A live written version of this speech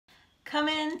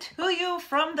Coming to you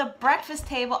from the breakfast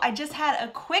table. I just had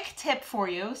a quick tip for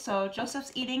you. So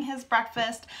Joseph's eating his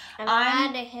breakfast. And I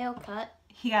had a haircut.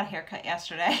 He got a haircut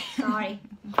yesterday. Sorry.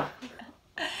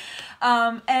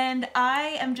 And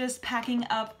I am just packing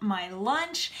up my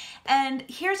lunch. And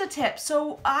here's a tip.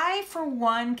 So I, for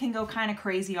one, can go kind of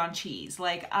crazy on cheese.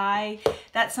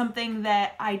 That's something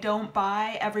that I don't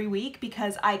buy every week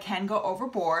because I can go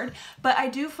overboard. But I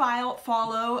do follow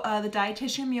the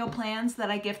dietitian meal plans that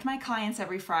I gift my clients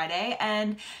every Friday.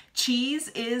 And cheese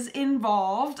is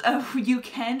involved. You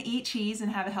can eat cheese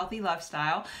and have a healthy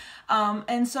lifestyle.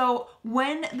 And so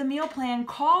when the meal plan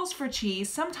calls for cheese,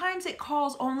 sometimes it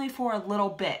calls only for a little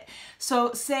bit.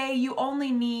 So say you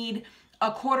only need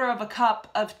 1/4 cup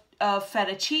of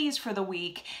feta cheese for the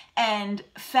week, and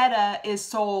feta is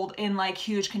sold in like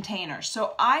huge containers.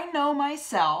 So I know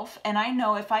myself, and I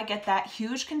know if I get that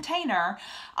huge container,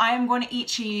 I am going to eat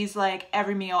cheese like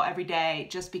every meal, every day,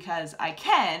 just because I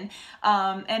can.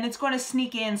 And it's going to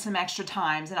sneak in some extra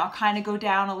times, and I'll kind of go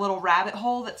down a little rabbit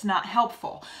hole that's not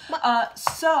helpful.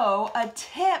 So a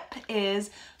tip is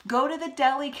go to the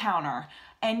deli counter,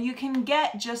 and you can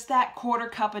get just that 1/4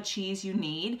 cup of cheese you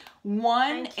need.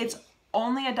 One, it's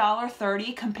only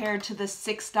 $1.30 compared to the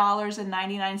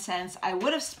 $6.99 I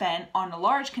would have spent on a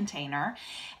large container.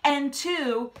 And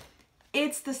two,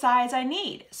 it's the size I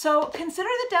need. So consider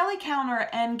the deli counter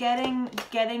and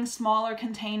getting smaller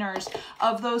containers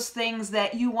of those things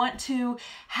that you want to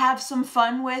have some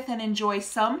fun with and enjoy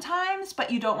sometimes,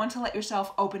 but you don't want to let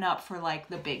yourself open up for like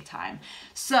the big time.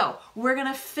 So we're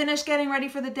gonna finish getting ready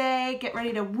for the day, get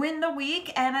ready to win the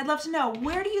week, and I'd love to know,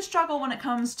 where do you struggle when it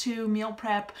comes to meal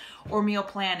prep or meal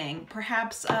planning?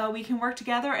 Perhaps we can work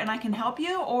together and I can help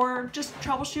you, or just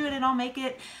troubleshoot and I'll make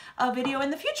it a video in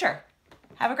the future.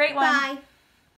 Have a great one. Bye.